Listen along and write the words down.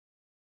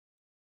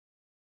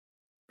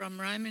from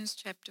Romans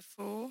chapter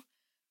 4,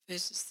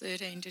 verses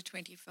 13 to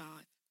 25.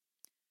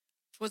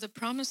 For the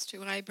promise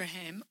to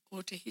Abraham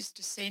or to his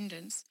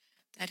descendants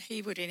that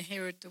he would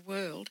inherit the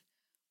world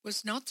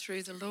was not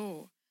through the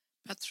law,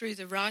 but through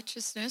the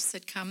righteousness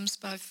that comes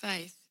by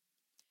faith.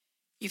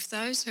 If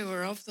those who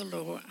are of the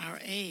law are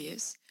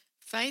heirs,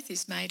 faith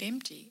is made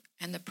empty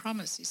and the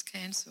promise is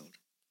cancelled.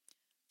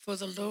 For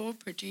the law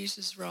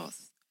produces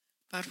wrath,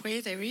 but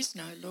where there is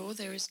no law,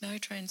 there is no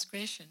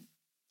transgression.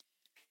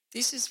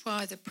 This is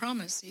why the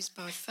promise is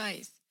by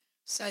faith,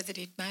 so that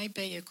it may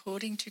be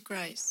according to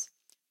grace,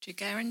 to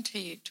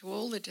guarantee it to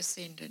all the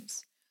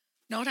descendants,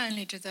 not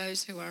only to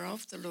those who are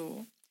of the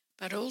law,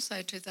 but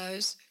also to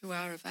those who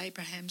are of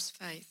Abraham's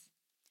faith.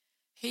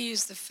 He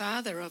is the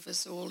father of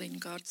us all in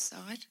God's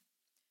sight.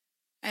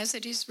 As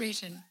it is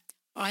written,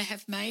 I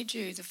have made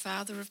you the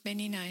father of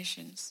many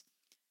nations.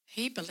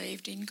 He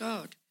believed in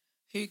God,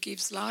 who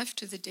gives life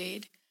to the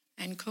dead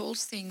and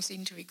calls things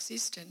into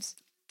existence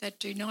that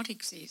do not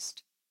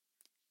exist.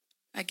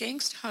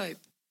 Against hope,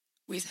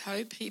 with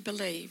hope he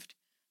believed,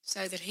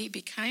 so that he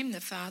became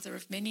the father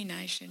of many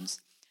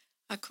nations,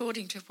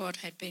 according to what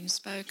had been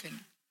spoken.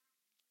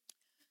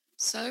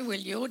 So will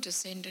your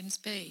descendants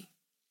be.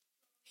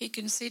 He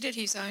considered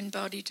his own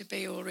body to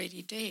be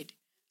already dead,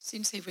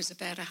 since he was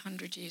about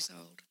 100 years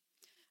old,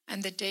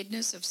 and the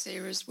deadness of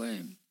Sarah's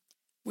womb,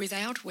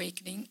 without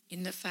weakening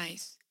in the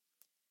faith.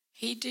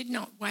 He did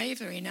not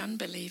waver in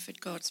unbelief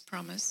at God's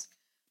promise,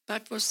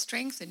 but was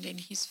strengthened in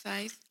his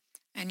faith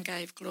and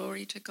gave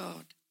glory to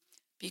God,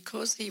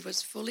 because he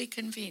was fully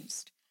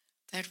convinced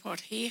that what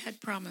he had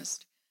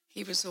promised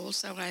he was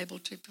also able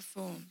to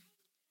perform.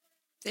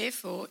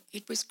 Therefore,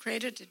 it was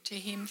credited to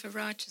him for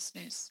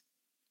righteousness.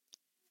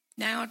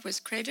 Now it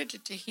was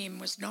credited to him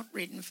was not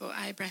written for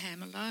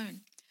Abraham alone,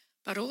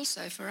 but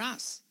also for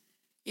us.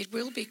 It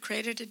will be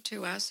credited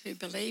to us who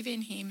believe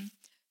in him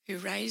who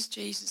raised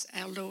Jesus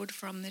our Lord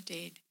from the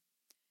dead.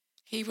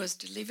 He was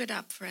delivered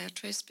up for our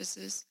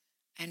trespasses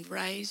and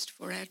raised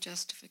for our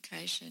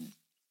justification.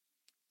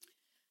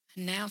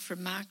 And now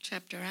from Mark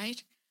chapter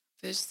 8,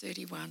 verse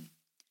 31.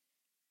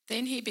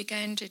 Then he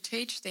began to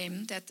teach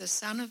them that the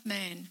Son of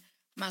Man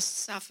must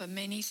suffer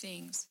many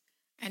things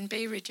and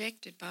be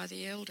rejected by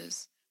the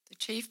elders, the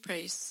chief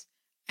priests,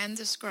 and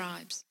the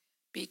scribes,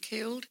 be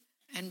killed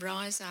and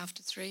rise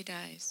after 3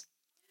 days.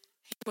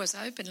 He was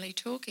openly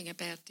talking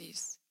about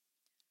this.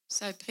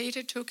 So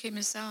Peter took him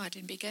aside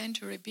and began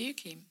to rebuke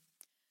him.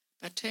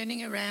 But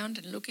turning around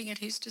and looking at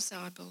his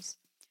disciples,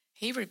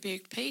 he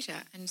rebuked Peter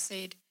and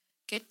said,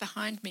 Get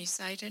behind me,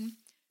 Satan,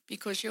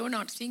 because you're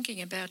not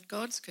thinking about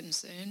God's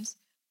concerns,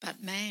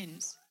 but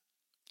man's.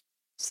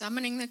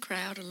 Summoning the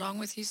crowd along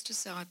with his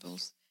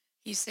disciples,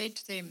 he said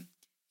to them,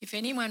 If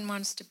anyone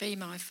wants to be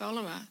my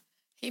follower,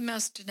 he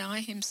must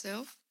deny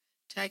himself,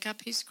 take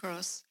up his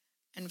cross,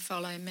 and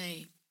follow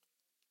me.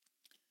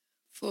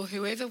 For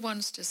whoever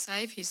wants to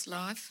save his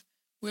life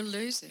will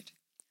lose it,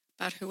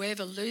 but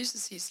whoever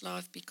loses his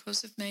life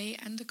because of me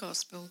and the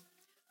gospel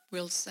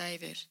will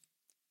save it.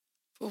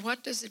 For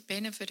what does it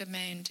benefit a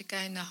man to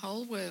gain the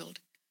whole world,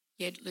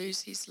 yet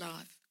lose his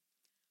life?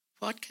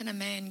 What can a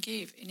man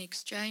give in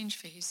exchange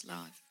for his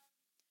life?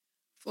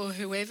 For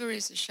whoever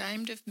is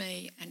ashamed of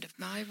me and of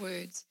my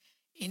words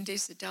in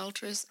this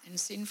adulterous and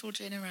sinful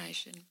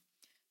generation,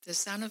 the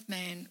Son of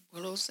Man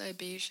will also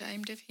be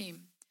ashamed of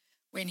him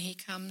when he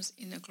comes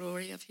in the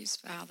glory of his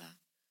Father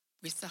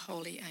with the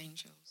holy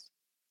angels.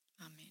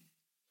 Amen.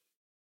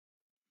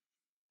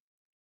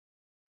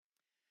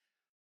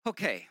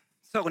 Okay,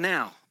 so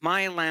now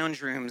my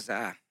lounge room's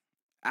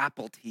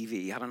Apple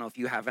TV. I don't know if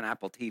you have an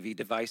Apple TV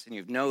device and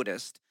you've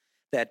noticed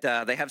that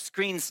they have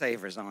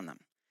screensavers on them.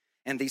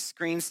 And these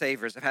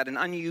screensavers have had an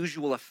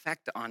unusual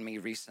effect on me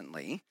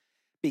recently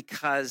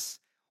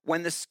because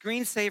when the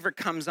screensaver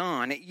comes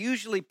on, it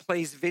usually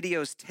plays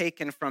videos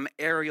taken from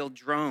aerial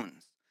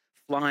drones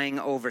flying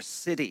over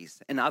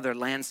cities and other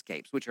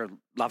landscapes, which are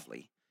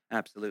lovely,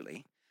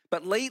 absolutely.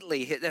 But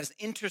lately, it has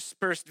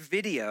interspersed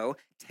video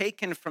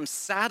taken from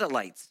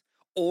satellites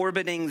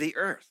orbiting the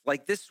Earth,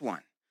 like this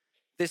one.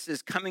 This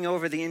is coming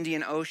over the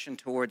Indian Ocean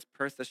towards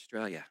Perth,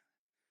 Australia.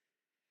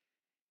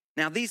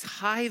 Now, these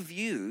high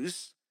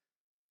views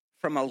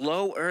from a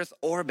low Earth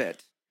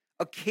orbit,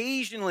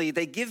 occasionally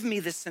they give me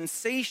the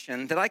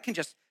sensation that I can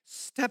just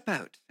step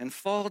out and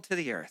fall to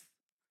the earth,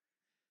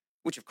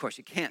 which of course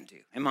you can't do.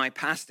 And my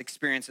past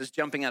experiences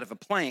jumping out of a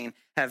plane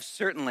have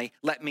certainly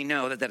let me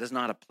know that that is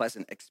not a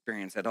pleasant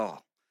experience at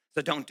all.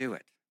 So don't do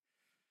it.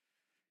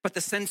 But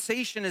the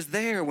sensation is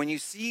there when you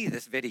see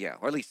this video,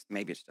 or at least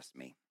maybe it's just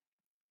me.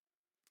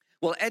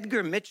 Well,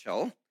 Edgar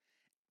Mitchell,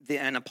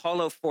 an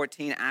Apollo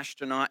 14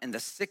 astronaut and the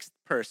sixth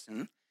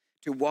person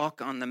to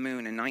walk on the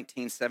moon in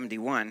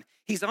 1971,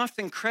 he's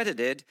often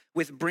credited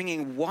with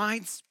bringing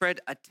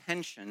widespread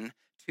attention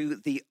to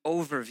the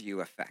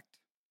overview effect.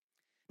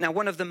 Now,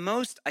 one of the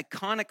most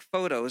iconic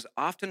photos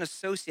often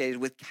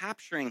associated with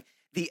capturing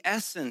the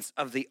essence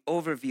of the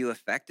overview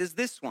effect is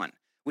this one,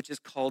 which is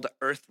called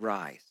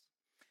Earthrise.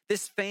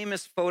 This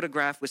famous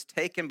photograph was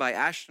taken by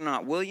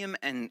astronaut William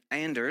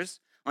Anders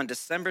on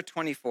December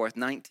 24th,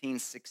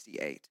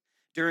 1968,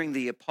 during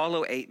the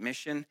Apollo 8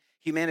 mission,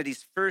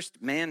 humanity's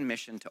first manned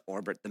mission to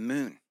orbit the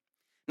moon.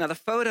 Now, the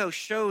photo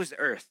shows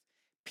Earth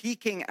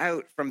peeking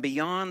out from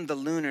beyond the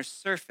lunar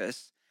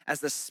surface as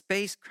the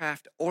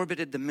spacecraft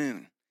orbited the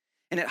moon,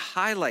 and it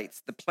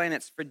highlights the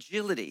planet's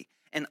fragility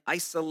and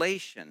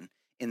isolation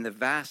in the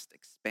vast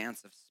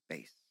expanse of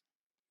space.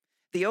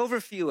 The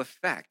overview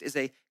effect is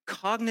a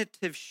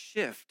cognitive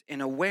shift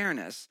in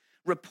awareness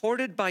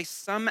reported by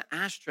some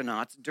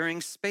astronauts during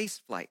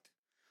spaceflight,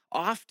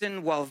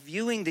 often while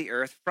viewing the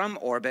Earth from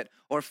orbit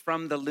or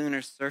from the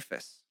lunar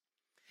surface.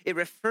 It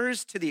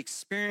refers to the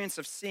experience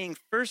of seeing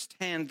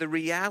firsthand the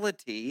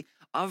reality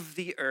of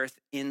the Earth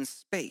in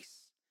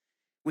space,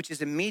 which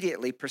is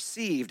immediately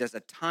perceived as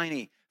a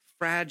tiny,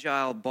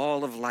 fragile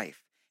ball of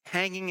life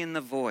hanging in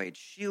the void,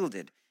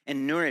 shielded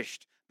and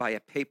nourished by a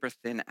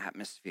paper-thin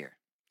atmosphere.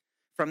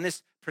 From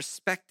this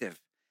perspective,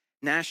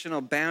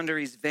 national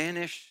boundaries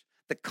vanish,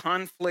 the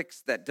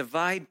conflicts that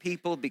divide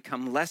people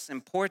become less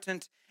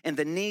important, and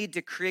the need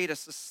to create a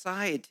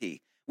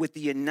society with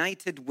the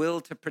united will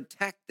to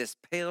protect this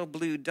pale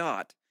blue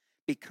dot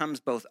becomes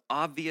both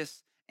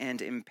obvious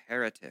and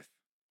imperative.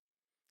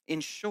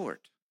 In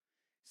short,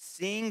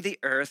 seeing the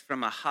Earth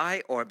from a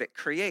high orbit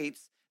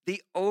creates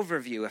the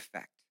overview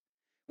effect,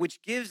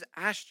 which gives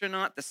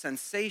astronaut the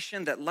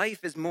sensation that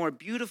life is more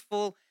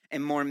beautiful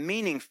and more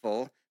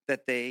meaningful than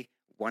they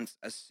once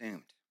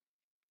assumed.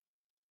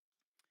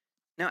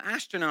 Now,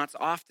 astronauts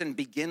often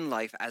begin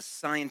life as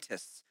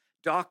scientists,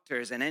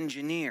 doctors, and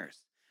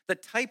engineers, the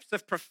types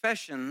of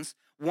professions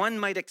one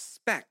might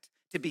expect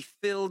to be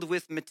filled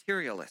with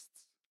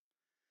materialists.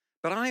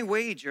 But I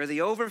wager the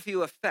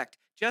overview effect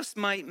just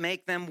might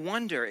make them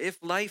wonder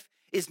if life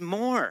is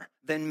more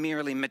than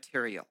merely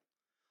material,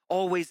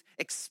 always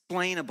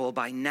explainable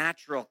by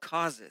natural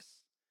causes.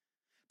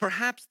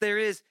 Perhaps there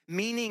is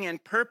meaning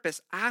and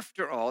purpose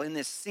after all in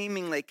this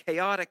seemingly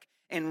chaotic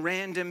and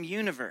random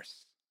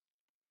universe.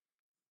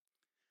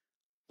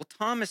 Well,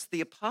 Thomas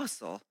the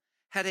Apostle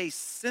had a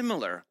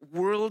similar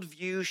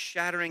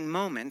worldview-shattering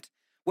moment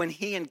when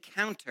he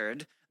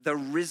encountered the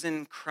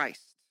risen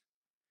Christ.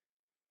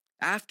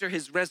 After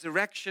his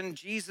resurrection,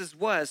 Jesus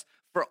was,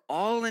 for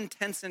all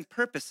intents and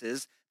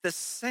purposes, the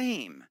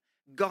same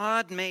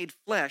God made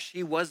flesh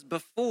he was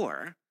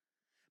before,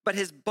 but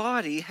his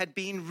body had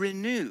been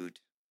renewed.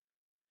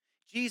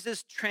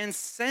 Jesus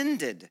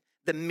transcended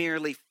the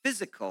merely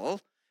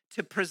physical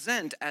to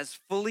present as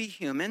fully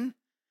human,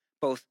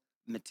 both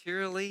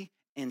materially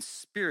and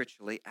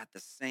spiritually at the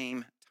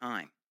same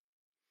time.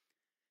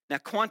 Now,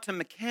 quantum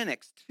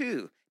mechanics,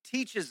 too,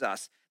 teaches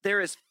us there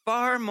is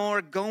far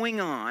more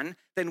going on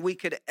than we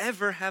could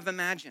ever have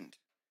imagined.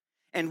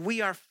 And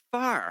we are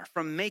far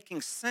from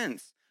making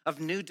sense of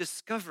new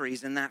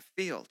discoveries in that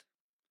field.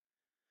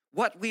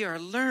 What we are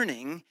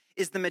learning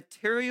is the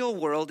material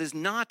world is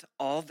not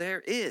all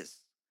there is.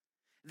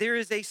 There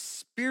is a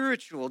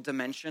spiritual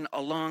dimension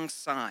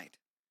alongside.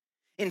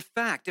 In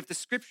fact, if the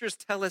scriptures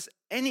tell us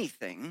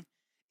anything,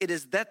 it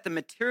is that the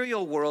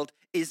material world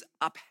is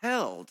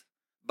upheld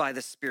by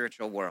the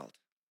spiritual world.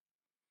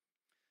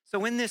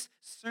 So in this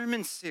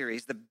sermon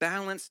series, The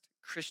Balanced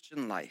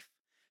Christian Life,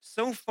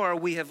 so far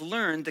we have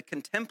learned the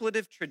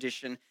contemplative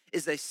tradition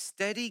is a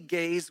steady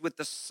gaze with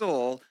the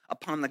soul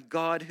upon the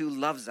God who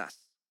loves us,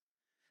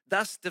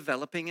 thus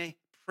developing a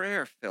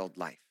prayer-filled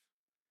life.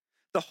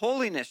 The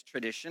holiness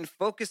tradition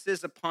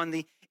focuses upon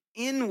the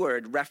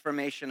inward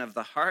reformation of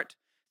the heart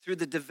through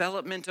the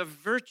development of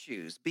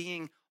virtues,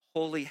 being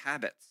holy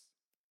habits.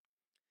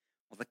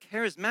 Well, the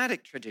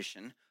charismatic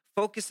tradition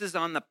focuses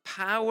on the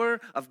power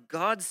of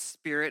God's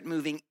Spirit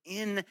moving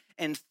in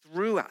and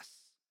through us.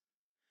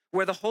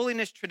 Where the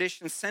holiness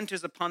tradition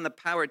centers upon the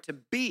power to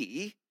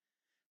be,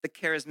 the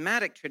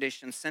charismatic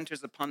tradition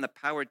centers upon the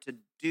power to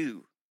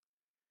do.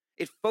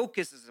 It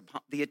focuses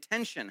upon the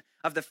attention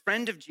of the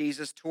friend of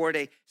Jesus toward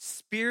a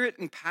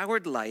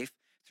Spirit-empowered life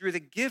through the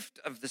gift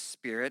of the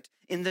Spirit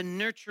in the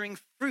nurturing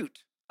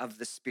fruit of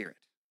the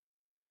Spirit.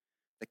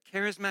 The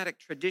charismatic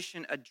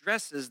tradition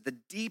addresses the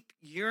deep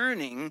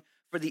yearning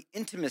for the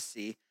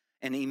intimacy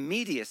and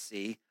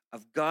immediacy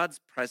of God's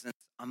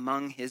presence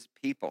among his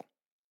people.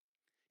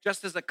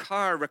 Just as a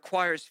car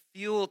requires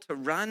fuel to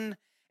run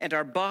and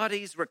our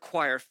bodies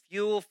require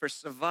fuel for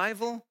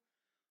survival,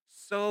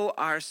 so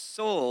our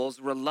souls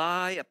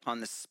rely upon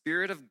the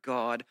Spirit of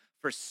God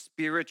for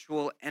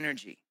spiritual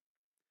energy.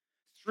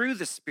 Through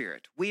the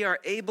Spirit, we are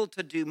able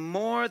to do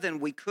more than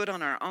we could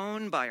on our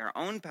own by our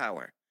own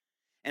power.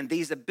 And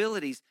these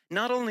abilities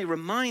not only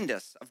remind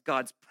us of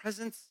God's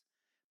presence,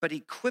 but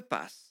equip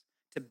us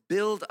to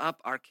build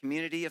up our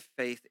community of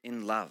faith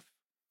in love.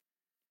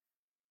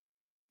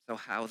 So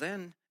how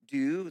then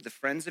do the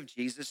friends of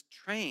Jesus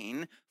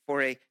train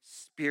for a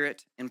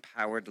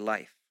Spirit-empowered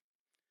life?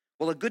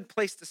 Well, a good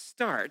place to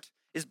start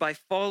is by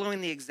following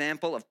the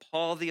example of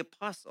Paul the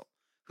Apostle,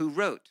 who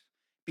wrote,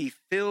 "Be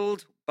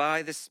filled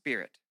by the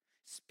Spirit,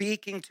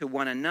 speaking to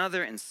one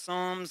another in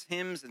psalms,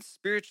 hymns, and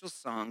spiritual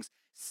songs,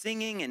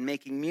 singing and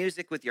making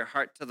music with your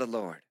heart to the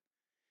Lord,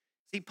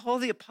 See, Paul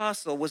the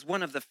Apostle was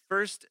one of the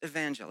first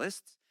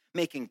evangelists,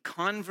 making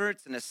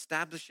converts and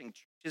establishing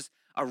churches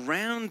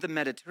around the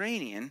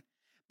Mediterranean,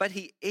 but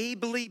he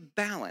ably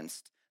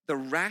balanced the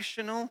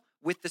rational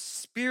with the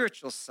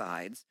spiritual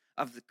sides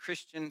of the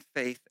Christian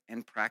faith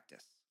and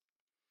practice.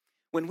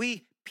 When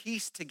we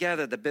piece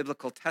together the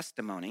biblical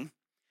testimony,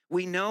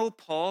 we know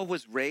Paul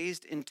was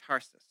raised in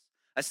Tarsus,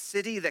 a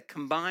city that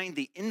combined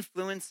the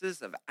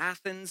influences of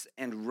Athens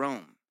and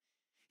Rome.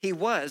 He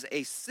was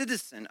a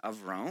citizen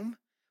of Rome,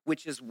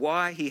 which is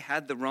why he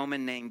had the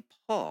Roman name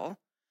Paul,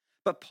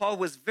 but Paul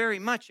was very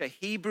much a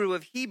Hebrew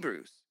of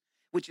Hebrews,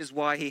 which is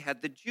why he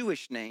had the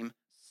Jewish name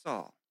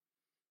Saul.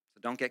 So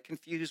don't get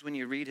confused when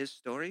you read his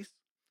stories.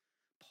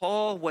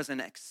 Paul was an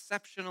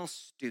exceptional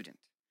student.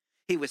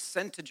 He was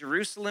sent to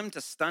Jerusalem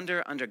to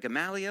study under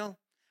Gamaliel,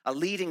 a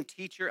leading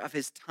teacher of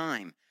his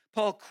time.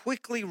 Paul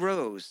quickly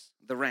rose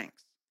the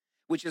ranks,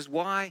 which is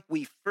why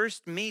we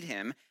first meet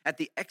him at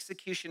the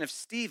execution of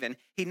Stephen.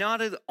 He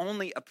not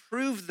only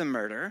approved the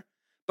murder,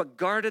 but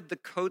guarded the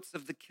coats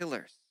of the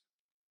killers.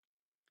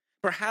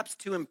 Perhaps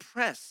to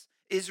impress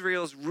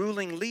Israel's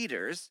ruling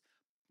leaders,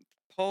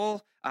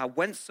 Paul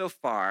went so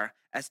far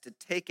as to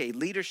take a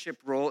leadership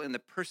role in the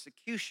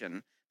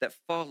persecution that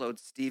followed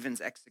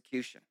Stephen's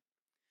execution.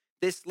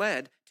 This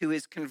led to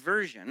his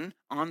conversion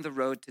on the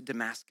road to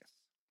Damascus.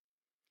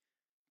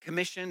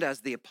 Commissioned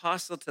as the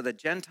apostle to the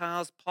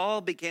Gentiles,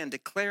 Paul began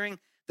declaring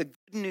the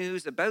good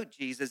news about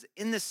Jesus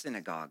in the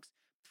synagogues,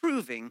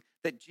 proving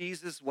that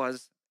Jesus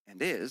was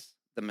and is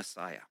the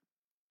Messiah.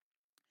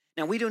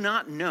 Now, we do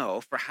not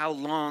know for how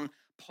long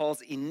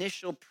Paul's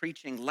initial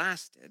preaching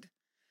lasted,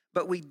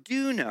 but we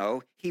do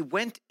know he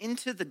went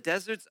into the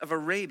deserts of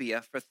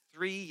Arabia for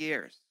 3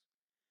 years.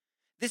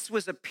 This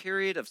was a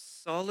period of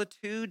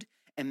solitude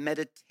and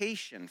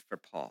meditation for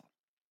Paul,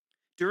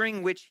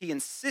 during which he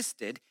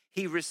insisted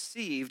he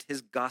received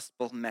his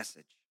gospel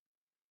message.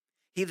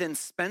 He then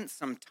spent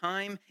some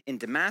time in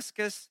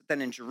Damascus,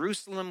 then in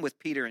Jerusalem with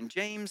Peter and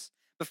James,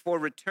 before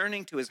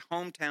returning to his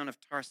hometown of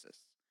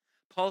Tarsus.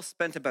 Paul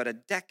spent about a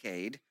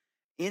decade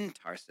in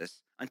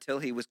Tarsus until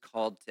he was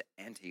called to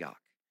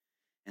Antioch.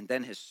 And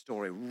then his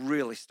story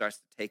really starts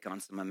to take on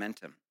some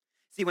momentum.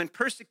 See, when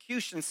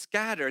persecution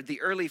scattered the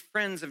early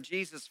friends of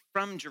Jesus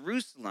from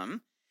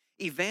Jerusalem,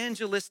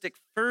 evangelistic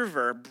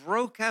fervor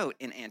broke out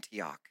in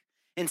Antioch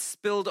and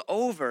spilled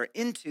over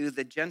into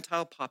the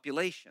Gentile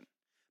population.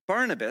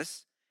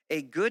 Barnabas,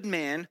 a good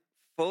man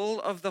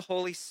full of the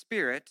Holy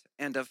Spirit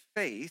and of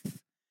faith,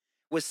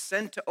 was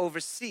sent to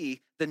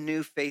oversee the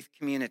new faith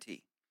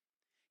community.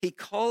 He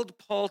called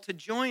Paul to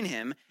join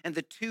him, and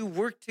the two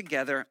worked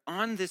together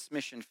on this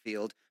mission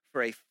field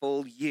for a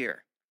full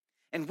year.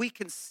 And we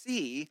can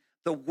see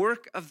the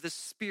work of the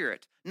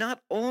Spirit,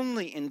 not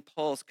only in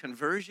Paul's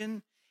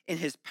conversion, in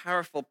his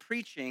powerful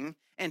preaching,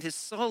 and his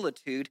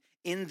solitude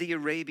in the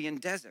Arabian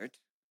desert.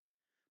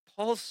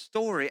 Paul's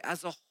story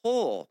as a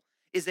whole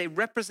is a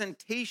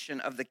representation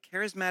of the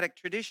charismatic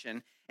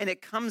tradition, and it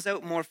comes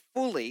out more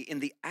fully in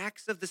the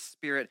acts of the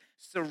Spirit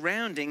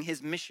surrounding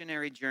his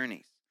missionary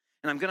journeys.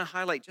 And I'm going to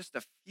highlight just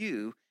a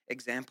few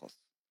examples.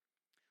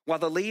 While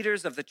the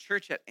leaders of the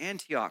church at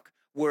Antioch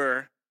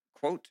were,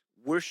 quote,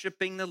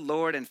 worshiping the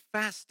Lord and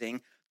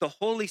fasting, the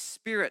Holy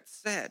Spirit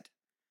said,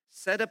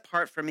 "Set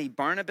apart for me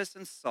Barnabas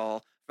and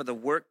Saul for the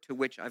work to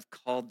which I've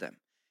called them."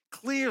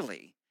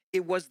 Clearly,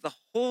 it was the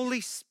Holy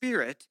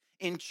Spirit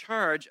in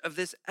charge of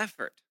this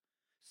effort.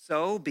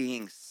 So,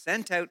 being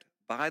sent out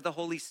by the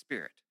Holy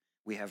Spirit,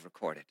 we have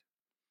recorded.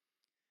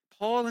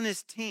 Paul and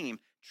his team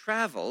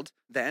traveled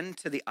then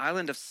to the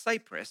island of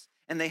Cyprus,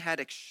 and they had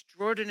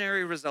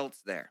extraordinary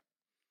results there.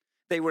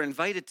 They were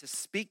invited to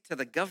speak to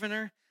the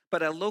governor,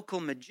 but a local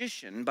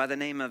magician by the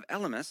name of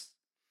Elymas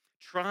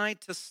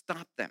tried to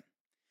stop them.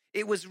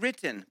 It was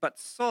written, but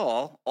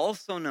Saul,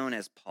 also known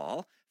as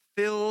Paul,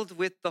 filled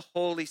with the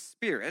Holy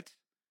Spirit,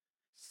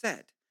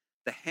 said,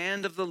 "The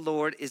hand of the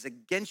Lord is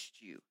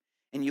against you,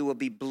 and you will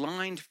be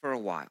blind for a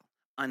while,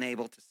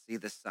 unable to see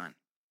the sun."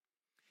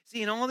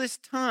 See, in all this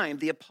time,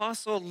 the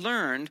apostle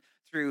learned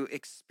through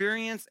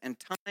experience and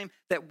time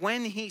that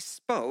when he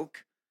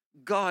spoke,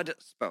 God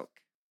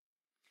spoke.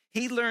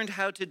 He learned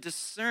how to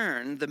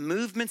discern the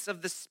movements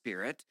of the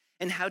Spirit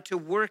and how to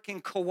work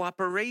in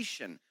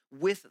cooperation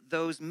with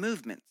those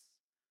movements.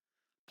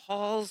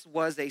 Paul's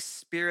was a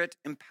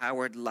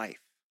Spirit-empowered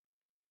life.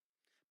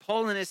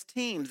 Paul and his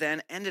team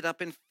then ended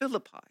up in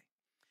Philippi,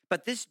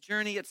 but this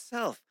journey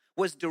itself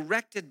was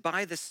directed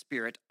by the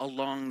Spirit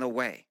along the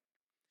way.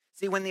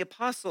 See, when the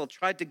apostle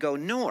tried to go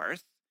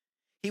north,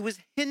 he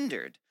was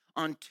hindered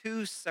on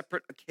 2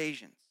 separate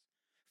occasions.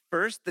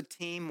 First, the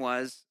team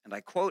was, and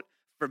I quote,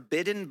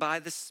 forbidden by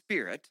the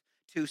Spirit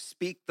to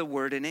speak the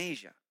word in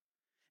Asia.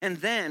 And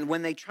then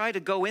when they tried to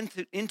go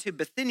into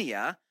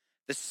Bithynia,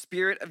 the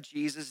Spirit of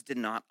Jesus did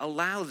not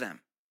allow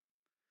them.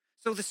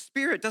 So the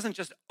Spirit doesn't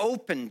just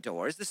open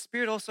doors, the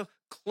Spirit also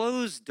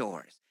closed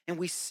doors. And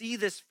we see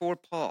this for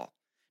Paul.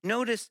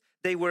 Notice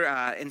they were,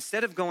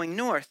 instead of going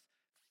north,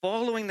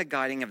 following the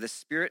guiding of the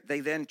Spirit, they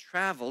then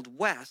traveled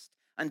west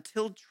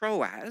until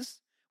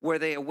Troas, where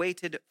they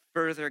awaited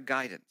further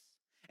guidance.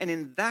 And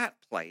in that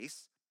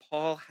place,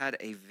 Paul had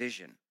a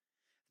vision.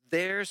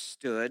 There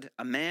stood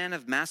a man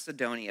of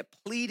Macedonia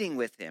pleading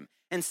with him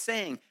and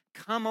saying,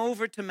 "Come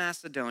over to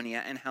Macedonia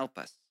and help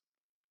us."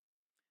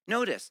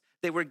 Notice,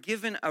 they were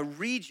given a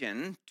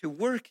region to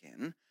work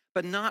in,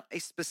 but not a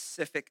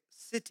specific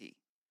city.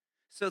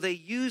 So they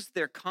used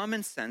their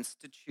common sense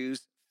to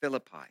choose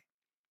Philippi.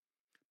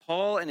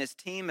 Paul and his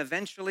team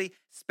eventually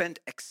spent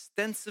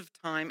extensive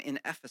time in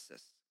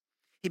Ephesus.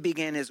 He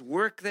began his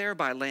work there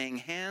by laying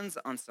hands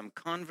on some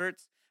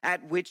converts,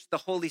 at which the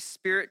Holy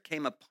Spirit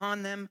came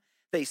upon them.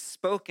 They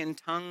spoke in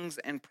tongues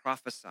and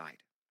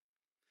prophesied.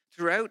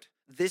 Throughout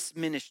this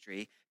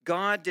ministry,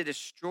 God did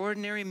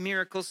extraordinary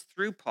miracles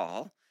through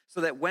Paul,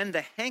 so that when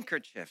the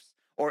handkerchiefs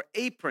or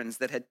aprons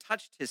that had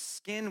touched his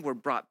skin were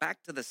brought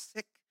back to the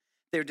sick,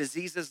 their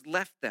diseases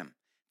left them.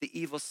 The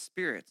evil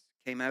spirits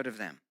came out of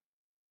them.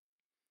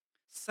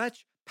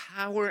 Such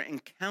power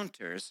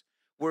encounters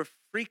were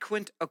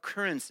frequent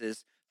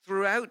occurrences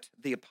throughout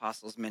the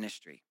apostles'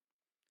 ministry.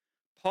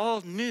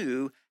 Paul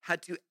knew how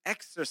to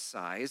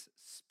exercise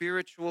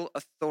spiritual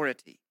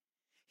authority.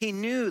 He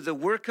knew the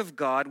work of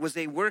God was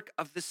a work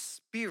of the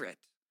Spirit.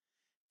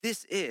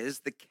 This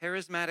is the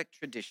charismatic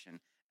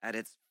tradition at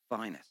its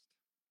finest.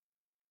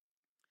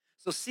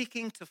 So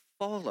seeking to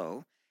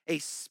follow a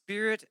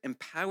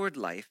Spirit-empowered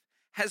life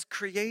has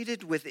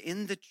created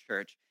within the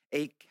church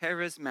a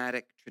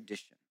charismatic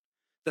tradition.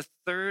 The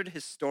third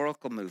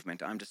historical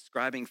movement I'm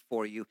describing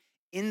for you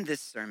in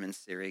this sermon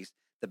series,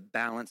 the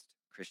balanced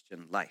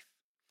Christian life.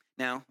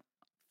 Now,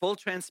 full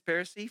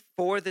transparency,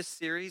 for this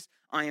series,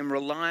 I am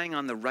relying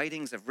on the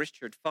writings of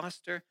Richard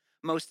Foster,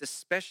 most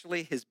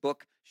especially his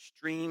book,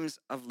 Streams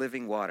of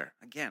Living Water.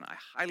 Again, I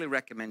highly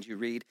recommend you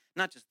read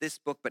not just this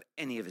book, but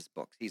any of his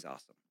books. He's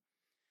awesome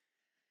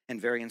and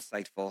very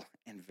insightful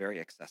and very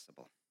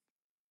accessible.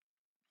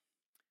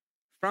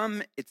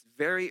 From its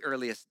very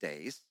earliest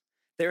days,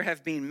 there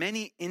have been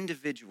many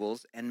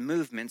individuals and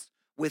movements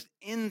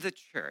within the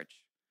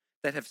church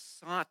that have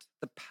sought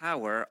the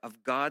power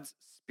of God's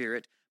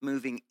Spirit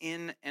moving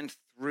in and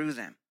through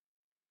them.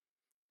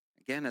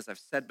 Again, as I've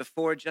said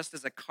before, just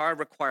as a car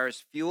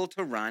requires fuel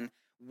to run,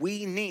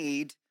 we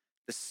need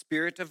the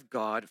Spirit of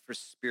God for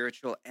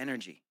spiritual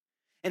energy.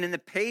 And in the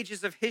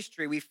pages of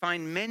history, we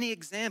find many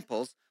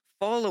examples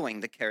following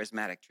the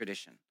charismatic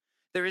tradition.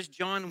 There is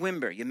John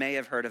Wimber, you may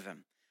have heard of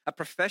him, a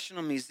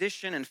professional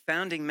musician and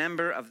founding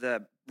member of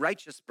the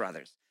Righteous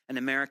Brothers, an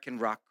American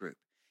rock group.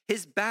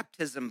 His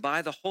baptism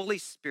by the Holy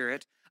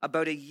Spirit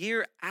about a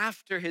year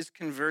after his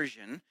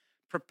conversion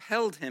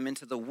propelled him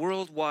into the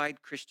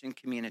worldwide Christian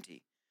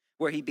community,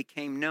 where he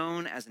became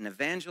known as an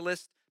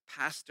evangelist,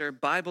 pastor,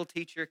 Bible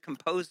teacher,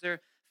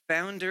 composer,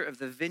 founder of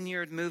the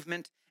Vineyard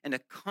movement, and a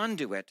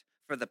conduit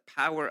for the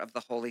power of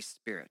the Holy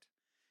Spirit.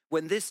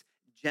 When this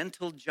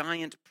gentle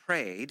giant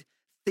prayed,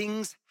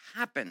 things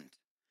happened,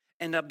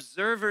 and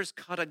observers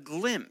caught a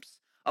glimpse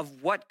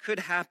of what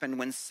could happen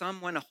when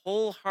someone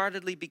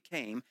wholeheartedly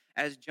became,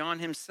 as John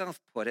himself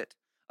put it,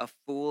 a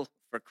fool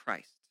for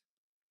Christ.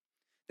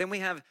 Then we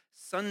have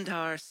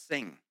Sundar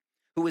Singh,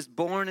 who was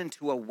born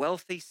into a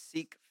wealthy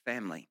Sikh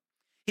family.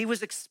 He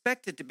was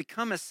expected to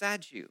become a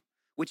sadhu,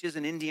 which is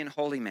an Indian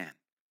holy man.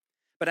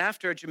 But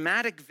after a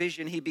dramatic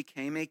vision, he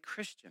became a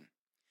Christian.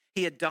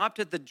 He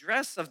adopted the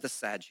dress of the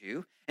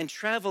sadhu and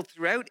traveled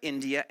throughout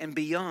India and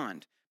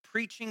beyond,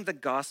 preaching the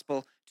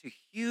gospel to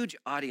huge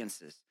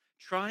audiences,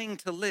 trying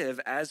to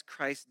live as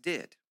Christ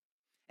did,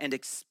 and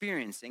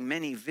experiencing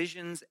many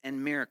visions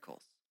and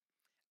miracles.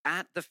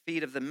 At the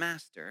Feet of the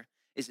Master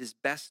is his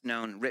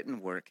best-known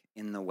written work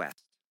in the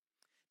West.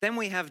 Then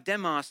we have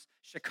Demos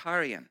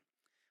Shakarian,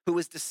 who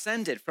was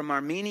descended from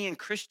Armenian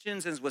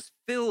Christians and was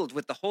filled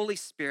with the Holy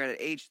Spirit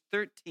at age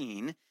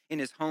 13 in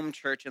his home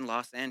church in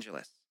Los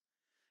Angeles.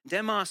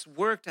 Demos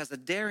worked as a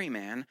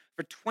dairyman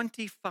for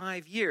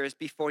 25 years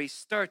before he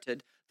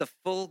started the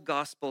Full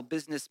Gospel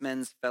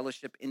Businessmen's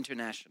Fellowship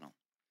International,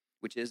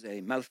 which is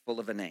a mouthful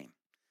of a name.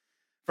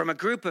 From a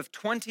group of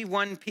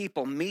 21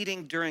 people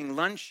meeting during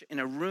lunch in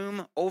a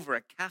room over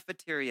a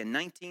cafeteria in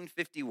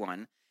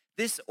 1951,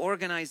 this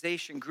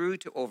organization grew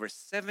to over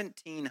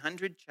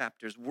 1,700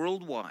 chapters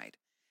worldwide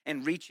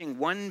and reaching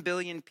 1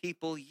 billion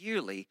people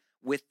yearly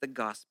with the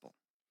gospel.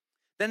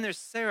 Then there's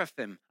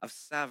Seraphim of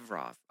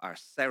Sarov.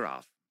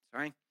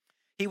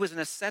 He was an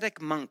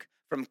ascetic monk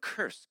from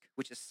Kursk,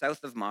 which is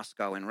south of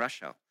Moscow in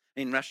Russia.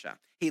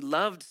 He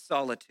loved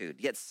solitude,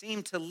 yet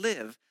seemed to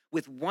live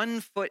with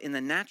one foot in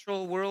the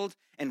natural world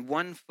and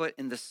one foot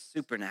in the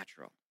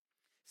supernatural.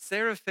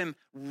 Seraphim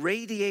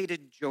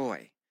radiated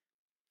joy.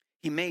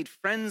 He made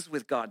friends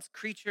with God's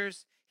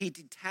creatures. He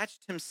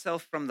detached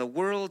himself from the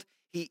world.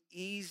 He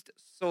eased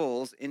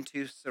souls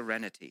into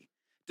serenity,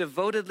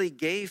 devotedly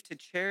gave to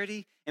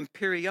charity, and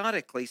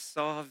periodically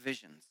saw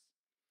visions.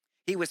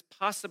 He was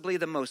possibly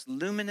the most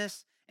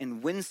luminous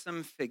and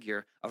winsome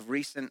figure of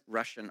recent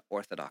Russian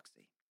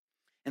Orthodoxy.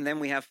 And then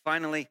we have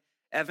finally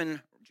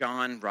Evan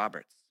John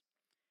Roberts.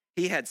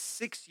 He had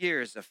 6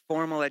 years of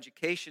formal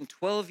education,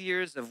 12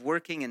 years of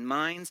working in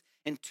mines,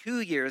 and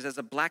 2 years as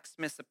a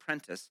blacksmith's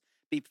apprentice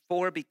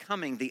before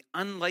becoming the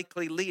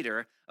unlikely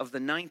leader of the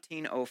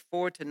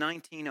 1904 to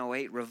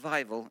 1908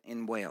 revival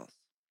in Wales.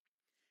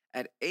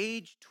 At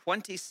age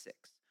 26,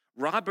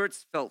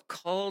 Roberts felt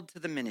called to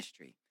the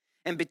ministry,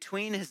 and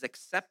between his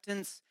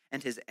acceptance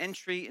and his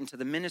entry into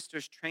the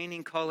minister's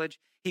training college,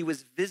 he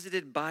was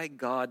visited by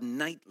God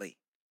nightly.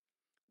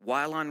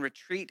 While on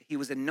retreat, he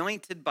was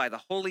anointed by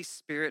the Holy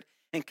Spirit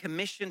and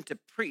commissioned to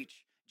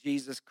preach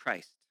Jesus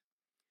Christ.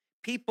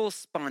 People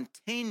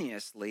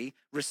spontaneously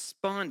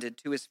responded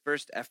to his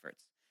first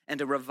efforts,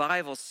 and a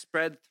revival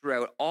spread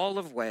throughout all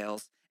of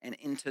Wales and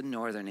into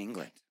northern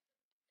England.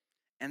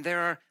 And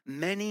there are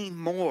many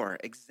more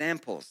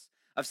examples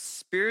of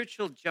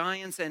spiritual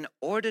giants and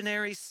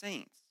ordinary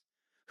saints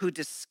who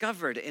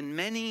discovered in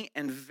many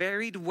and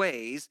varied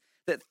ways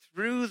that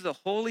through the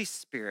Holy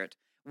Spirit,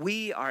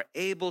 we are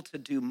able to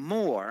do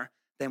more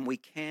than we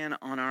can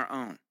on our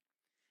own.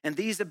 And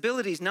these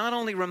abilities not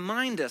only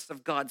remind us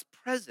of God's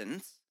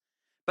presence,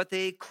 but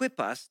they equip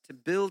us to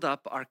build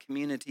up our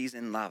communities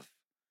in love.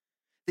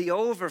 The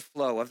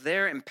overflow of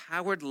their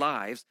empowered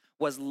lives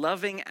was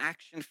loving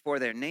action for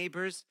their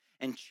neighbors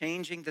and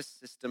changing the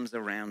systems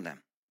around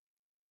them.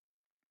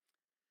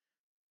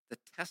 The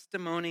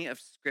testimony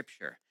of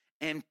Scripture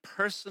and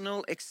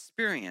personal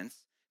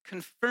experience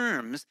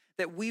confirms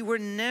that we were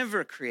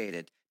never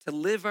created to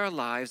live our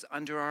lives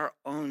under our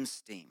own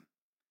steam.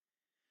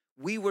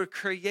 We were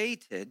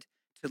created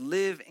to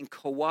live in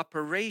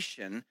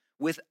cooperation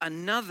with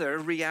another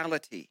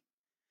reality.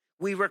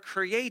 We were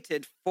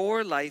created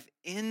for life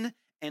in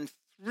and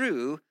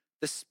through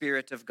the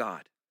Spirit of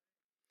God.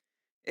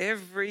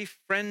 Every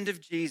friend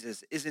of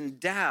Jesus is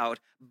endowed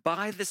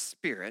by the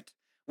Spirit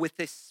with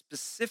the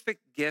specific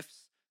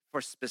gifts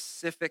for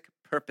specific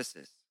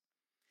purposes.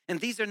 And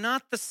these are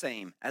not the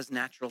same as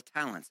natural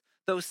talents,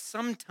 though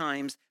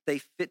sometimes they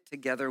fit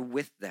together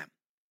with them.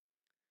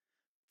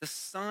 The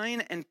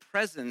sign and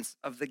presence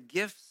of the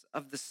gifts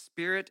of the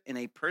Spirit in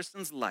a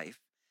person's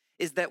life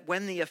is that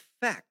when the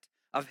effect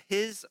of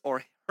his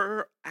or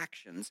her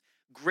actions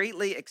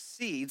greatly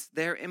exceeds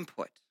their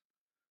input,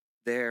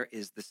 there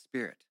is the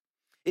Spirit.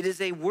 It is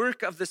a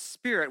work of the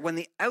Spirit when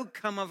the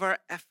outcome of our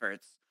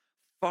efforts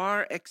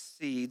far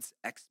exceeds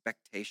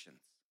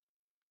expectations.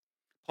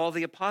 Paul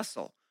the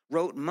Apostle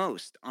wrote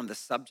most on the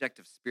subject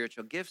of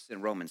spiritual gifts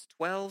in Romans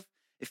 12,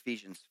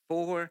 Ephesians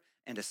 4,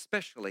 and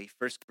especially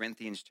 1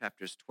 Corinthians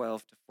chapters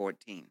 12 to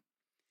 14.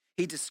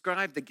 He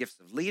described the gifts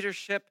of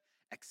leadership,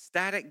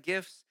 ecstatic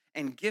gifts,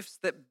 and gifts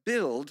that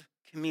build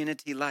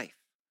community life.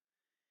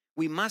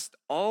 We must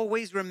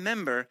always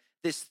remember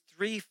this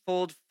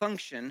threefold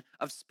function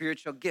of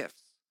spiritual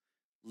gifts: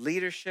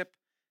 leadership,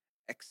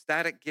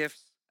 ecstatic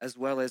gifts, as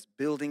well as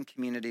building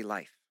community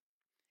life.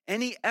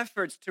 Any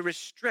efforts to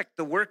restrict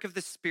the work of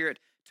the Spirit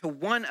to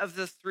one of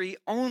the three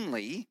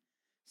only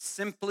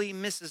simply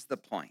misses the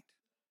point.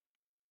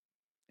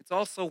 It's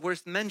also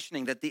worth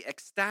mentioning that the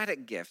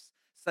ecstatic gifts,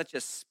 such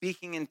as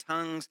speaking in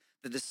tongues,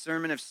 the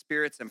discernment of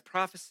spirits, and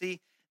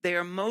prophecy, they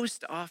are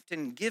most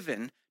often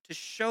given to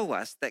show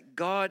us that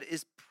God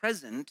is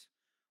present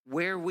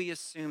where we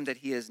assume that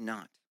he is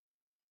not.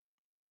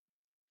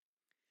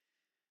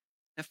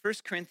 Now, 1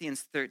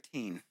 Corinthians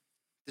 13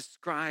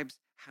 describes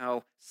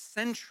how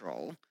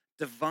central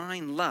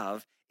divine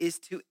love is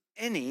to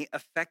any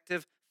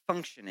effective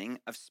functioning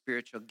of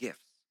spiritual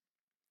gifts.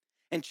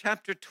 And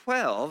chapter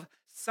 12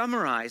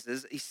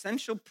 summarizes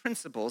essential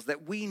principles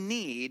that we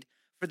need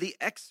for the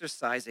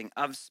exercising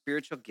of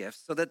spiritual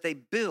gifts so that they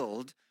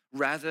build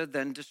rather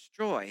than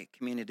destroy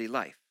community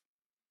life.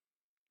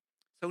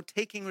 So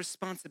taking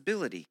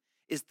responsibility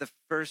is the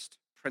first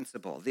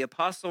principle. The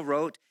apostle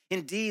wrote,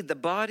 "Indeed, the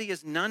body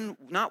is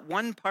not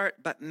one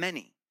part, but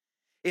many.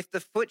 If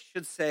the foot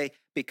should say,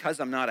 'Because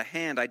I'm not a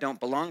hand, I don't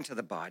belong to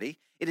the body,'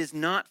 it is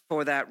not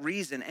for that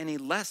reason any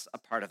less a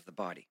part of the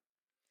body.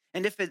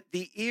 And if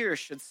the ear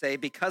should say,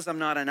 'Because I'm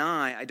not an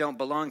eye, I don't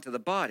belong to the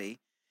body,'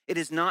 it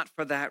is not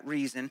for that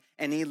reason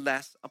any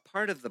less a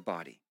part of the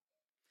body."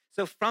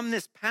 So from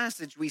this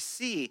passage, we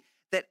see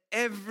that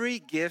every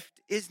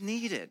gift is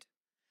needed,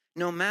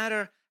 no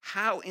matter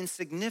how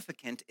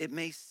insignificant it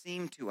may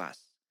seem to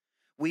us.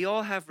 We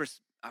all have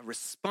a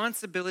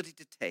responsibility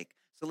to take,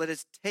 so let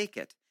us take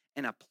it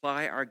and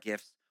apply our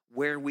gifts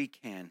where we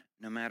can,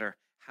 no matter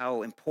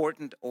how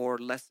important or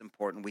less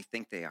important we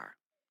think they are.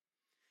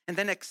 And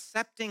then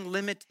accepting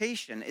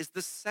limitation is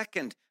the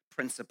second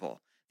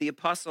principle. The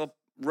apostle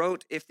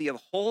wrote, "If the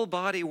whole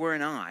body were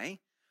an eye,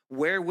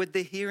 where would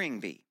the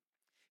hearing be?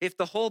 If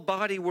the whole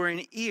body were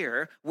an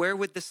ear, where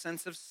would the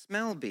sense of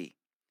smell be?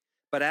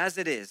 But as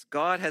it is,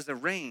 God has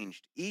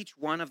arranged each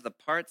one of the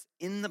parts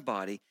in the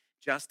body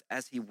just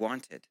as he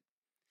wanted.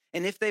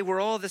 And if they were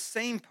all the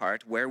same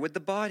part, where would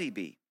the body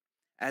be?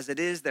 As it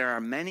is, there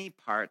are many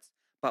parts,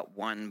 but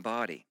one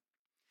body."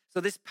 So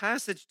this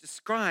passage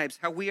describes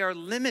how we are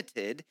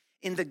limited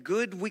in the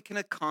good we can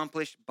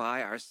accomplish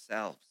by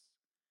ourselves.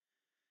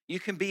 You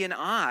can be an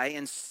eye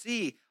and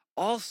see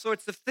all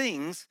sorts of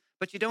things,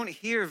 but you don't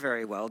hear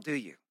very well, do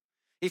you?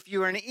 If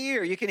you're an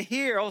ear, you can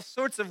hear all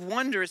sorts of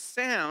wondrous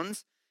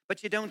sounds,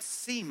 but you don't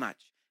see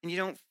much. and you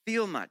don't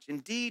feel much.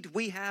 Indeed,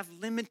 we have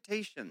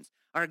limitations.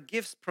 Our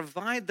gifts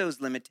provide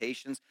those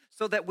limitations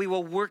so that we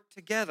will work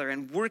together,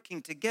 and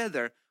working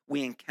together,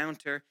 we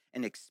encounter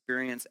and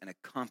experience and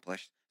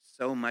accomplish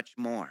so much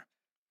more.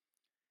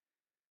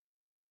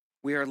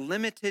 We are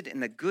limited in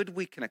the good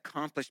we can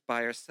accomplish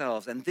by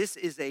ourselves, and this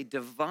is a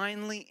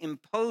divinely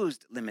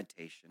imposed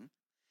limitation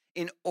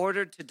in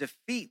order to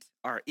defeat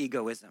our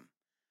egoism,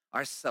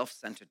 our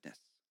self-centeredness.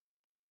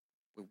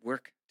 We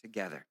work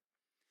together.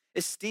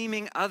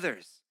 Esteeming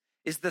others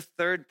is the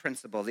third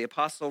principle. The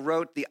apostle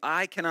wrote, "The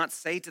eye cannot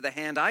say to the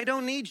hand, 'I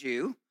don't need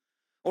you,'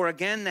 or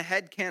again, the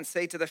head can't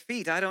say to the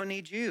feet, 'I don't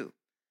need you.'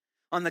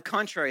 On the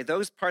contrary,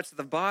 those parts of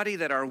the body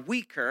that are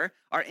weaker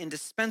are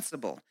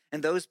indispensable,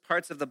 and those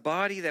parts of the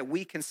body that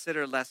we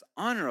consider less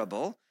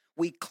honorable,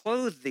 we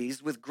clothe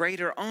these with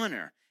greater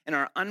honor, and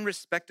our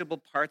unrespectable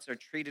parts are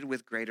treated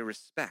with greater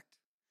respect."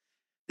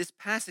 This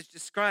passage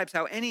describes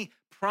how any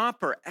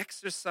proper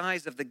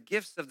exercise of the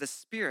gifts of the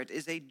Spirit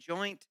is a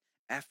joint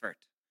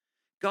effort.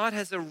 God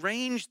has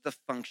arranged the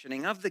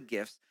functioning of the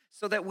gifts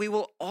so that we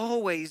will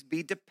always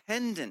be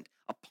dependent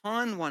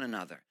upon one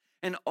another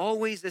and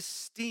always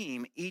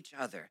esteem each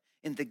other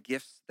in the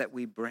gifts that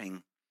we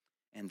bring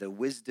and the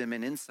wisdom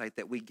and insight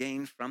that we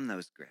gain from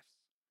those gifts.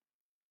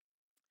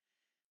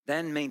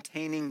 Then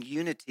maintaining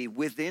unity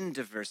within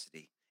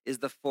diversity is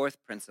the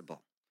fourth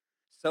principle,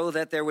 so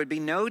that there would be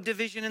no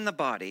division in the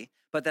body,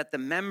 but that the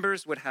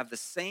members would have the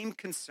same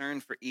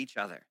concern for each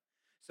other.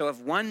 So if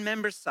one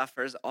member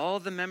suffers, all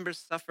the members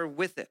suffer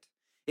with it.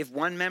 If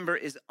one member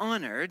is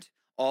honored,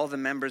 all the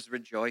members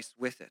rejoice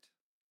with it,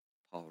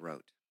 Paul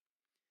wrote.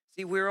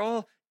 See, we're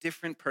all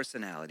different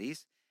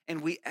personalities,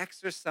 and we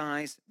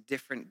exercise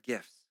different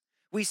gifts.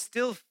 We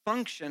still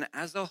function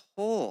as a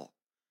whole.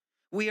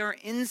 We are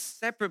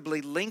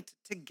inseparably linked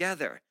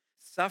together,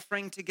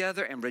 suffering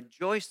together and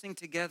rejoicing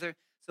together.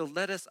 So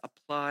let us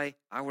apply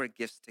our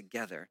gifts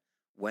together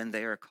when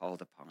they are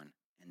called upon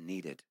and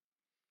needed.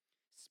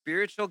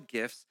 Spiritual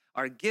gifts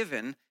are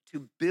given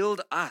to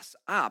build us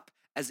up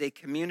as a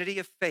community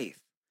of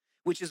faith,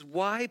 which is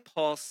why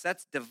Paul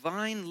sets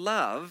divine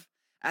love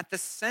at the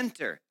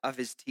center of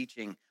his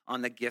teaching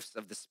on the gifts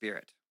of the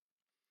Spirit.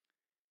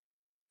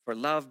 For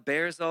love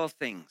bears all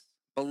things,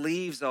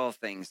 believes all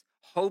things,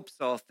 hopes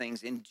all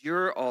things,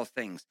 endure all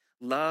things.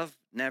 Love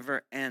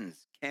never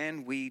ends.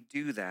 Can we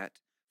do that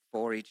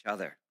for each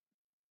other?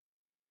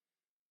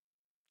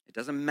 It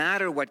doesn't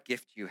matter what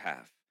gift you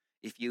have.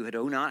 If you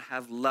do not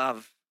have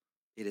love,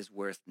 it is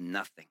worth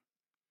nothing.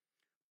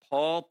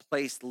 Paul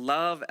placed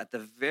love at the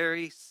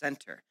very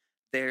center.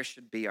 There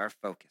should be our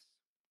focus.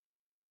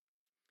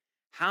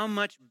 How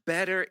much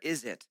better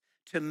is it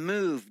to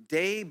move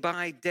day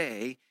by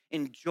day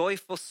in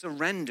joyful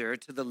surrender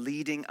to the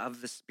leading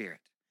of the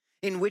Spirit,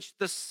 in which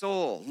the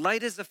soul,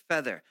 light as a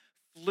feather,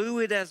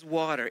 fluid as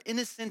water,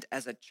 innocent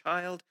as a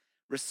child,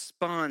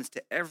 responds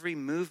to every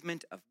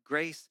movement of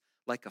grace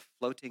like a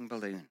floating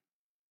balloon.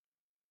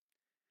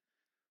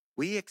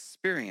 We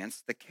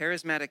experience the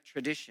charismatic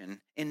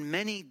tradition in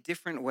many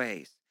different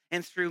ways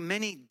and through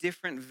many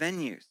different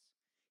venues.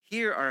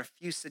 Here are a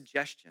few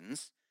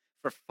suggestions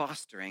for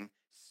fostering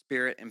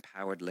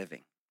Spirit-empowered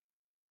living.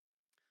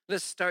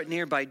 Let's start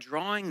near by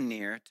drawing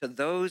near to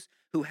those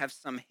who have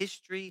some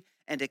history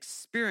and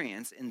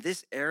experience in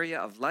this area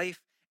of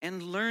life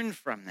and learn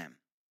from them.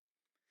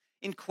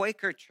 In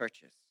Quaker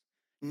churches,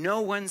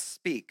 no one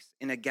speaks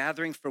in a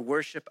gathering for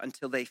worship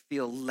until they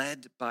feel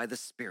led by the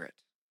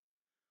Spirit.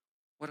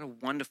 What a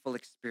wonderful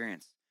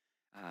experience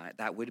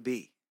that would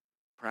be.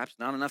 Perhaps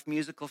not enough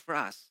musical for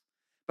us,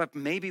 but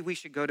maybe we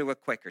should go to a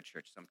Quaker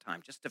church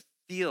sometime just to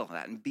feel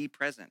that and be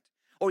present.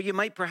 Or you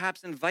might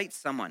perhaps invite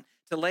someone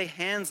to lay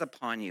hands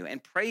upon you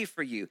and pray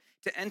for you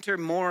to enter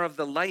more of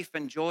the life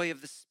and joy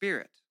of the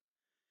Spirit.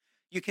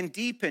 You can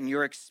deepen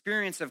your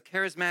experience of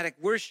charismatic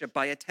worship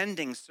by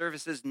attending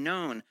services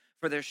known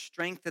for their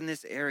strength in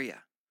this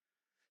area.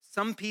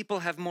 Some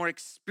people have more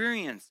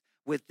experience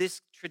with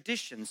this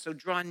tradition, so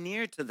draw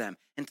near to them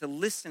and to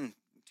listen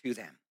to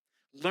them.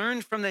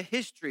 Learn from the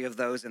history of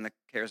those in the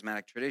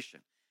charismatic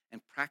tradition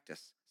and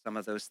practice some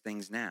of those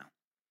things now.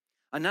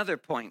 Another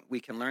point we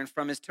can learn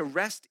from is to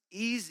rest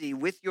easy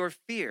with your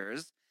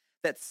fears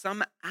that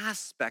some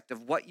aspect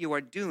of what you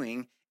are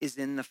doing is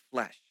in the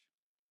flesh.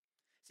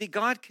 See,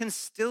 God can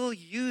still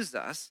use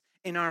us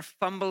in our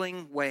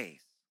fumbling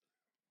ways.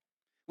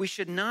 We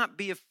should not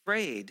be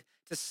afraid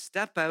to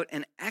step out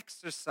and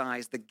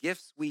exercise the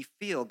gifts we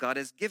feel God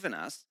has given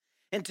us,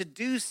 and to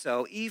do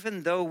so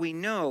even though we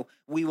know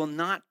we will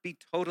not be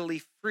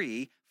totally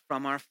free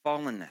from our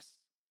fallenness.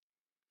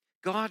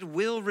 God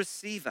will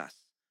receive us,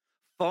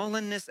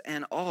 fallenness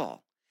and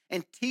all,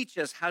 and teach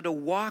us how to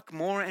walk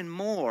more and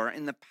more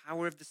in the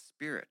power of the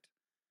Spirit.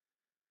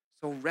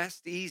 So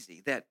rest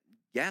easy that,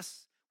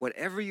 yes,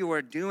 whatever you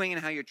are doing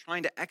and how you're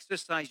trying to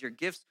exercise your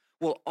gifts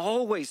will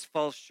always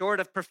fall short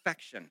of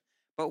perfection,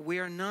 but we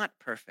are not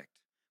perfect.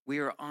 We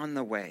are on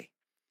the way.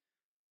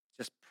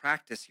 Just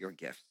practice your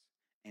gifts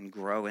and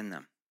grow in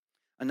them.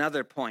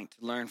 Another point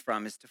to learn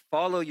from is to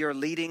follow your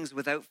leadings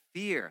without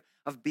fear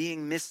of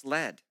being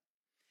misled.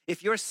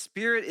 If your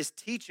spirit is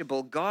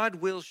teachable, God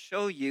will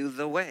show you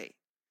the way.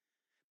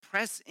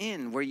 Press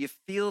in where you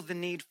feel the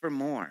need for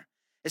more,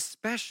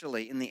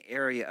 especially in the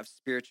area of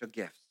spiritual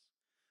gifts.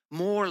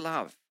 More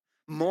love,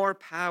 more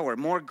power,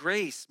 more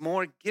grace,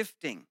 more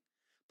gifting.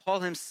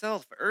 Paul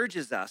himself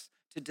urges us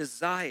to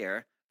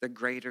desire the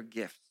greater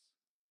gifts.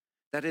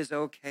 That is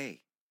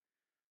okay.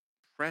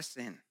 Press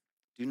in.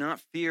 Do not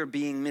fear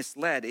being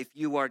misled if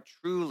you are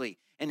truly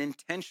and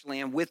intentionally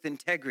and with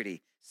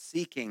integrity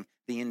seeking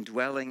the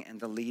indwelling and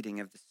the leading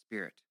of the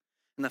Spirit.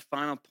 And the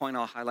final point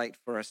I'll highlight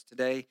for us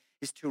today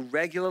is to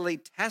regularly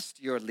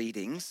test your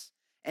leadings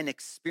and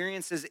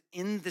experiences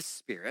in the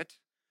Spirit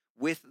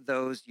with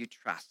those you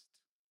trust.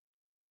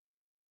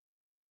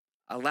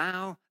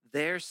 Allow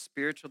their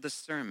spiritual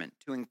discernment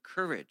to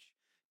encourage,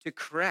 to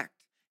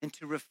correct, and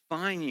to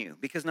refine you,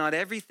 because not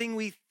everything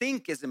we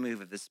think is a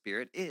move of the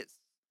Spirit is.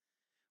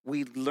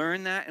 We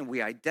learn that and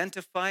we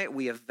identify it,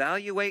 we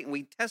evaluate and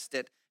we test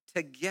it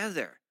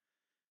together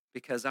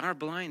because our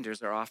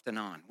blinders are often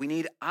on. We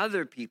need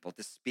other people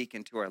to speak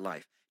into our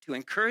life, to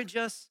encourage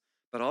us,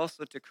 but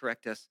also to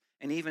correct us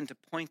and even to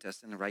point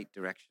us in the right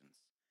directions.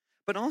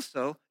 But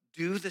also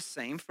do the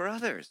same for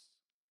others.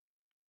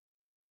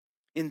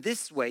 In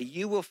this way,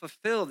 you will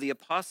fulfill the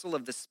apostle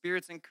of the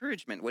Spirit's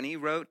encouragement when he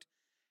wrote,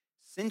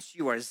 "Since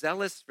you are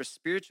zealous for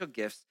spiritual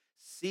gifts,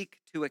 seek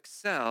to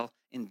excel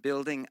in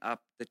building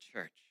up the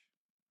church."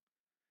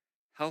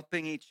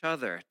 Helping each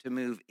other to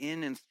move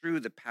in and through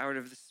the power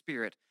of the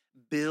Spirit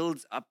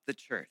builds up the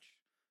church.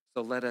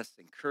 So let us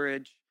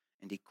encourage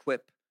and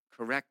equip,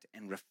 correct,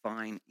 and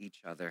refine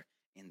each other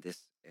in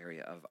this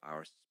area of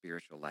our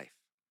spiritual life.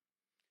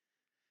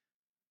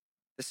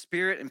 The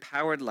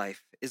Spirit-empowered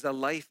life is a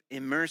life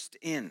immersed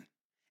in,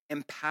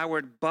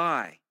 empowered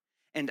by,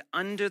 and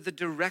under the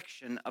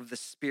direction of the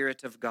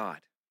Spirit of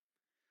God.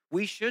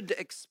 We should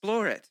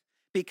explore it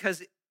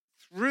because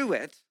through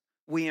it,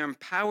 we are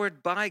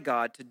empowered by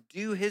God to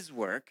do his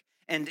work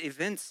and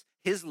evince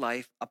his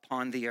life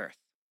upon the earth.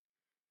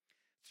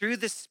 Through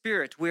the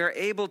Spirit, we are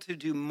able to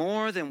do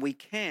more than we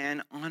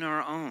can on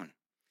our own.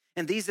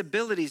 And these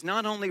abilities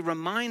not only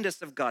remind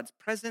us of God's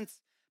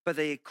presence, but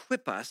they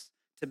equip us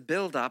to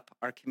build up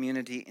our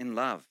community in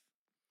love.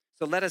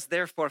 So let us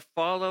therefore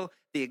follow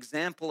the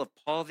example of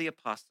Paul the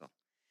Apostle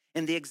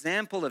and the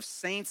example of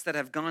saints that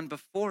have gone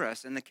before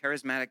us in the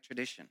charismatic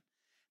tradition,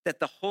 that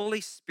the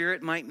Holy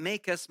Spirit might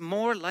make us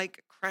more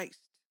like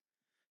Christ,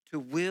 to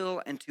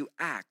will and to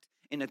act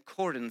in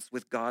accordance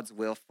with God's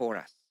will for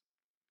us.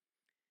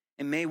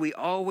 And may we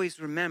always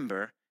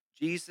remember,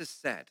 Jesus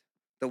said,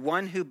 "The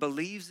one who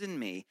believes in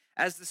me,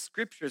 as the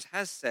scriptures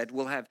has said,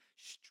 will have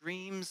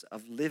streams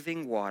of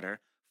living water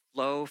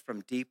flow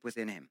from deep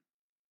within him."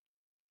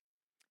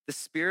 The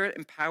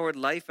Spirit-empowered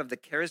life of the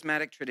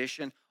charismatic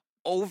tradition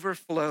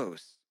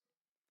overflows.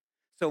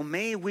 So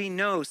may we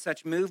know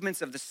such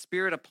movements of the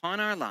Spirit upon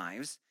our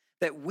lives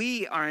that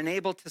we are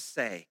enabled to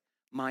say,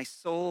 "My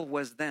soul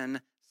was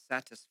then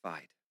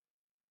satisfied."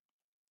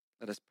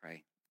 Let us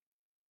pray.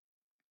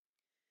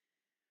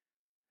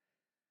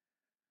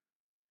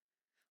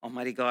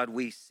 Almighty God,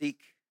 we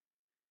seek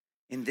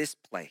in this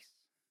place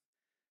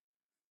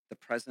the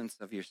presence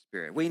of your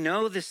Spirit. We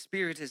know the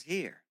Spirit is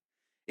here.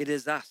 It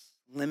is us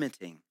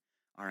limiting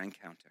our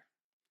encounter.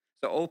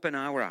 So open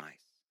our eyes,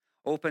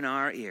 open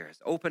our ears,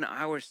 open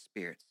our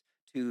spirits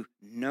to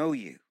know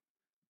you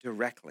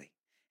directly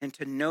and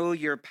to know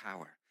your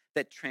power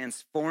that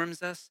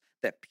transforms us,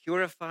 that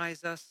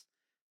purifies us,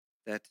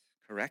 that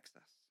corrects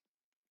us,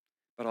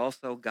 but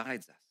also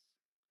guides us.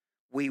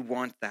 We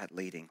want that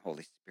leading,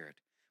 Holy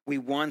Spirit. We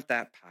want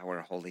that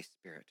power, Holy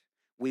Spirit.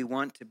 We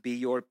want to be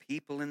your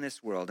people in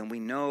this world, and we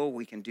know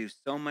we can do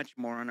so much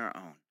more on our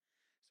own.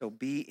 So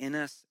be in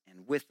us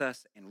and with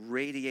us and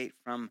radiate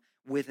from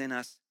within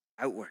us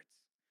outwards,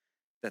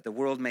 that the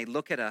world may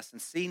look at us and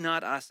see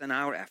not us and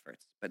our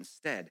efforts, but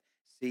instead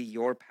see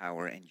your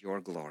power and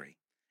your glory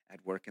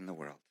at work in the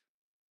world.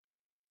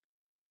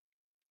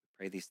 We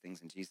pray these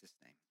things in Jesus'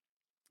 name.